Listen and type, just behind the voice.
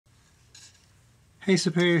Hey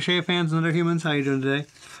Superior Shape fans and other humans, how you doing today?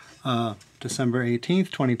 December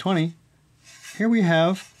 18th, 2020. Here we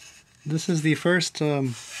have, this is the first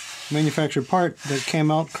manufactured part that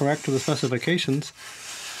came out correct to the specifications.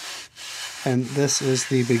 And this is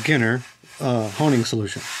the beginner honing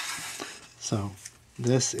solution. So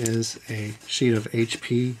this is a sheet of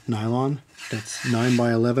HP nylon that's 9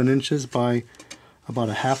 by 11 inches by about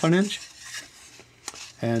a half an inch.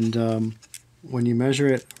 And when you measure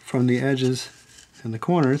it from the edges and the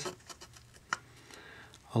corners,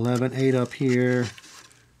 11.8 up here,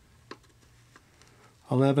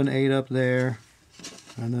 11.8 up there,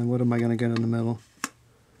 and then what am I going to get in the middle?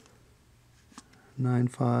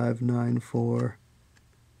 9.5, 9.4,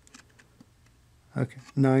 okay,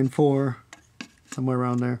 9.4, somewhere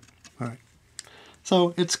around there. All right,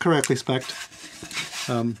 so it's correctly spec'd.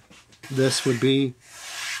 This would be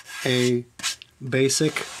a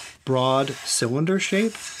basic broad cylinder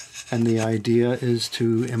shape, and the idea is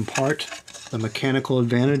to impart the mechanical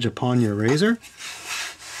advantage upon your razor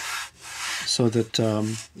so that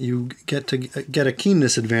you get a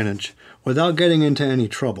keenness advantage without getting into any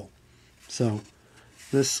trouble. So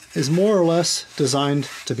this is more or less designed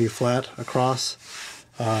to be flat across.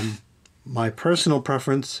 My personal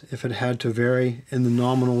preference, if it had to vary in the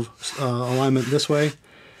nominal alignment this way,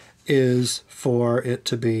 is for it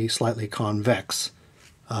to be slightly convex,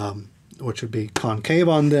 which would be concave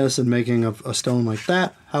on this and making a stone like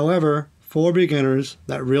that. However, for beginners,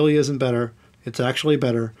 that really isn't better. It's actually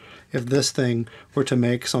better if this thing were to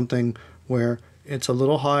make something where it's a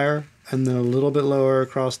little higher and then a little bit lower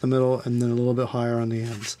across the middle and then a little bit higher on the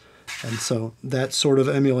ends. And so that sort of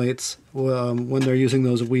emulates when they're using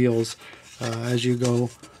those wheels. As you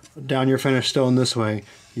go down your finished stone this way,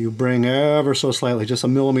 you bring ever so slightly, just a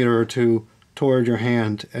millimeter or two, toward your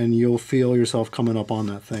hand, and you'll feel yourself coming up on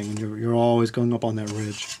that thing, and you're always going up on that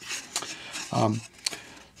ridge.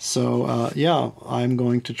 Yeah, I'm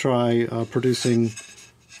going to try producing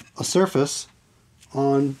a surface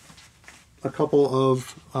on a couple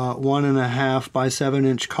of 1.5 by 7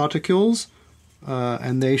 inch cuticules,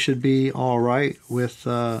 and they should be all right with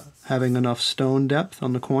having enough stone depth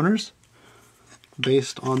on the corners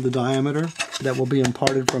based on the diameter that will be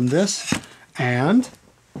imparted from this. And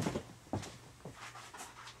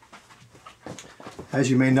as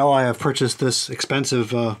you may know, I have purchased this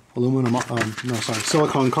expensive silicon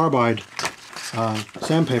carbide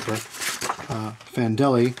sandpaper,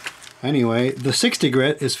 Fandeli. Anyway, the 60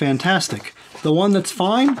 grit is fantastic. The one that's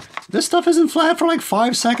fine, this stuff isn't flat for like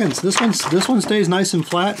 5 seconds. This one stays nice and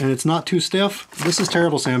flat, and it's not too stiff. This is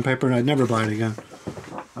terrible sandpaper, and I'd never buy it again.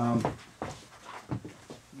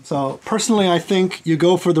 So personally, I think you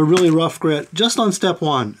go for the really rough grit just on step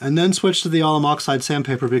 1, and then switch to the alum oxide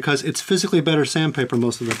sandpaper because it's physically better sandpaper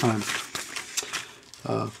most of the time.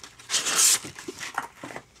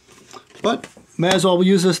 But may as well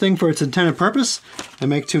use this thing for its intended purpose and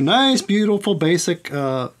make 2 nice, beautiful, basic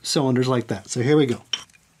cylinders like that. So here we go.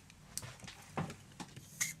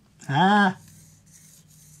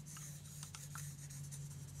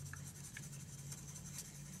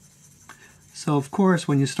 So of course,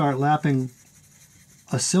 when you start lapping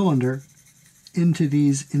a cylinder into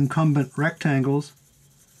these incumbent rectangles,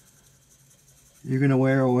 you're going to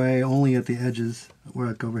wear away only at the edges,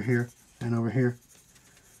 like over here and over here,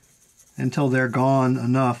 until they're gone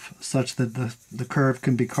enough such that the curve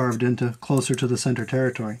can be carved into closer to the center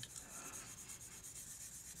territory.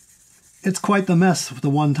 It's quite the mess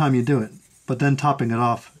the one time you do it, but then topping it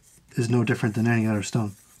off is no different than any other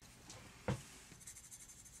stone.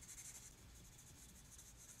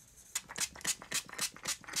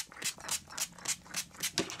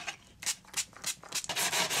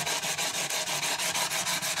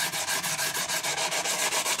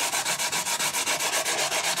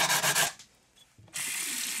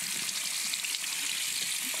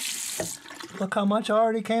 Look how much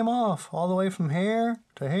already came off, all the way from here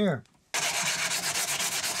to here.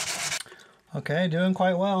 Okay, doing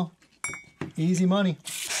quite well. Easy money.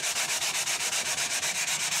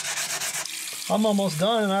 I'm almost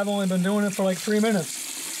done, and I've only been doing it for like 3 minutes.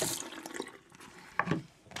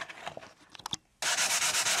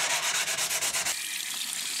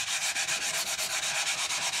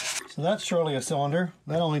 So that's surely a cylinder.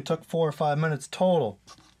 That only took 4 or 5 minutes total.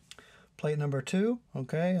 Plate number 2.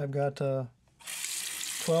 Okay, I've got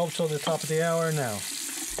 12 till the top of the hour now.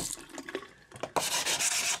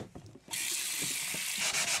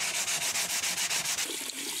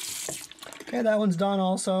 Okay, that one's done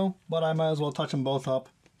also, but I might as well touch them both up.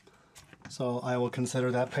 So I will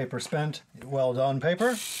consider that paper spent. Well done,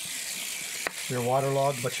 paper. You're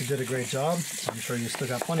waterlogged, but you did a great job. I'm sure you still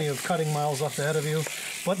got plenty of cutting miles left ahead of you,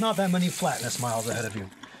 but not that many flatness miles ahead of you.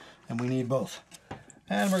 And we need both.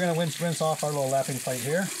 And we're going to rinse off our little lapping plate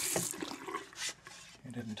here.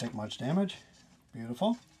 It didn't take much damage.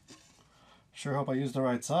 Beautiful. Sure hope I used the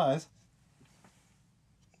right size.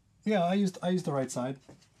 Yeah, I used the right side.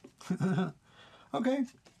 Okay.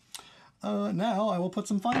 Now I will put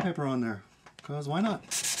some fine paper on there, because why not?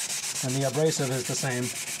 And the abrasive is the same.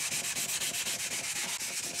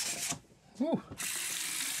 Whew.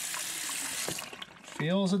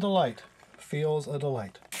 Feels a delight. Feels a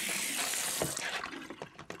delight.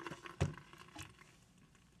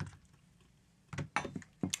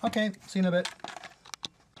 Okay, see you in a bit.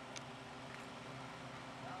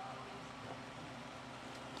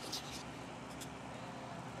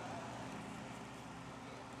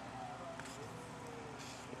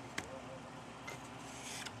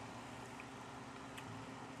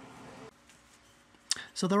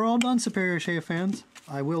 So they're all done, Superior Shave fans.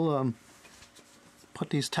 I will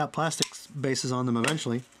put these tap plastics bases on them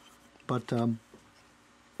eventually, but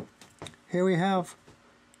here we have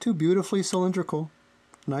two beautifully cylindrical,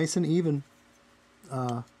 nice and even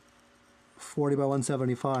 40 by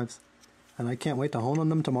 175s, and I can't wait to hone on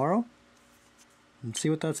them tomorrow and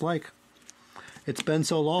see what that's like. It's been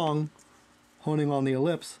so long honing on the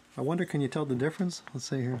ellipse. I wonder, can you tell the difference? Let's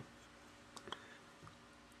see here.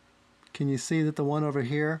 Can you see that the one over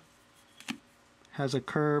here has a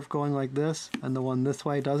curve going like this and the one this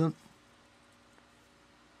way doesn't?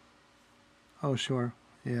 Oh sure,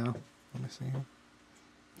 yeah. Let me see here.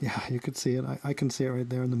 Yeah, you could see it. I can see it right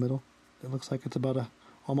there in the middle. It looks like it's about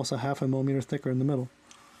almost a half a millimeter thicker in the middle,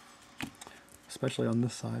 especially on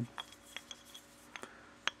this side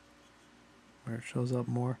where it shows up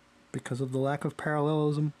more because of the lack of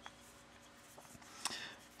parallelism.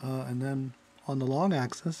 And then on the long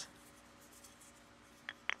axis,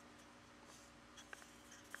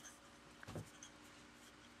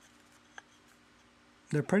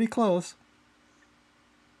 they're pretty close.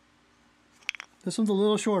 This one's a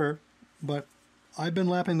little shorter, but I've been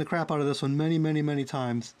lapping the crap out of this one many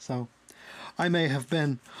times, so I may have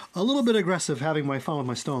been a little bit aggressive having my fun with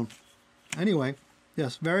my stone. Anyway,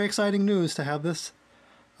 yes, very exciting news to have this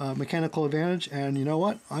mechanical advantage, and you know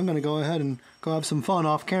what? I'm going to go ahead and go have some fun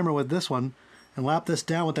off camera with this one and lap this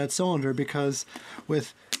down with that cylinder, because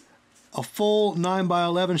with a full 9 by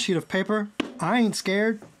 11 sheet of paper, I ain't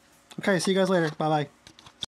scared. Okay, see you guys later. Bye-bye.